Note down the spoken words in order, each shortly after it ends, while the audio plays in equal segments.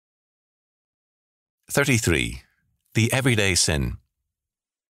33. The everyday sin.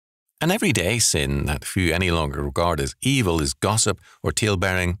 An everyday sin that few any longer regard as evil is gossip or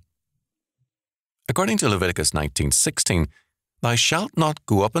tale-bearing. According to Leviticus 19:16, "Thou shalt not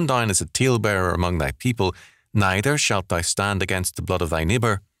go up and down as a tale-bearer among thy people, neither shalt thou stand against the blood of thy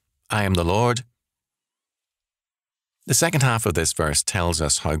neighbour. I am the Lord." The second half of this verse tells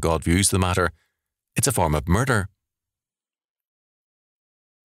us how God views the matter. It's a form of murder.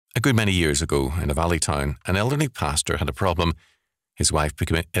 A good many years ago, in a valley town, an elderly pastor had a problem. His wife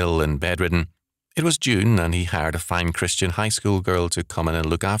became ill and bedridden. It was June, and he hired a fine Christian high school girl to come in and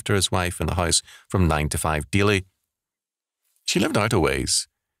look after his wife in the house from 9 to 5 daily. She lived out a ways.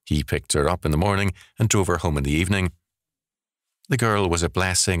 He picked her up in the morning and drove her home in the evening. The girl was a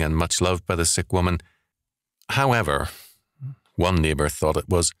blessing and much loved by the sick woman. However, one neighbour thought it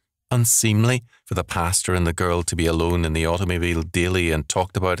was unseemly for the pastor and the girl to be alone in the automobile daily and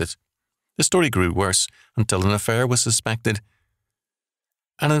talked about it. The story grew worse until an affair was suspected.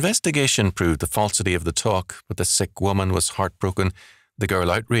 An investigation proved the falsity of the talk, but the sick woman was heartbroken, the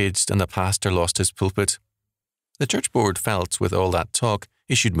girl outraged, and the pastor lost his pulpit. The church board felt, with all that talk,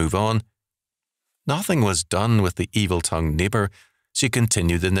 he should move on. Nothing was done with the evil-tongued neighbour. She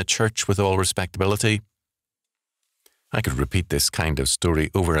continued in the church with all respectability. I could repeat this kind of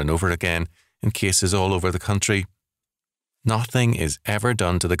story over and over again in cases all over the country. Nothing is ever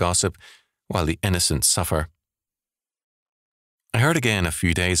done to the gossip while the innocent suffer. I heard again a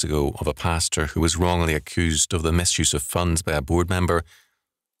few days ago of a pastor who was wrongly accused of the misuse of funds by a board member.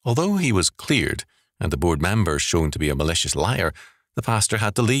 Although he was cleared and the board member shown to be a malicious liar, the pastor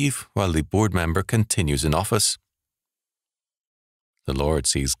had to leave while the board member continues in office. The Lord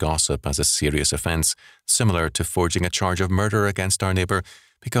sees gossip as a serious offence, similar to forging a charge of murder against our neighbour,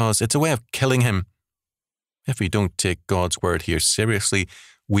 because it's a way of killing him. If we don't take God's word here seriously,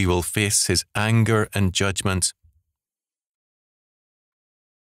 we will face his anger and judgment.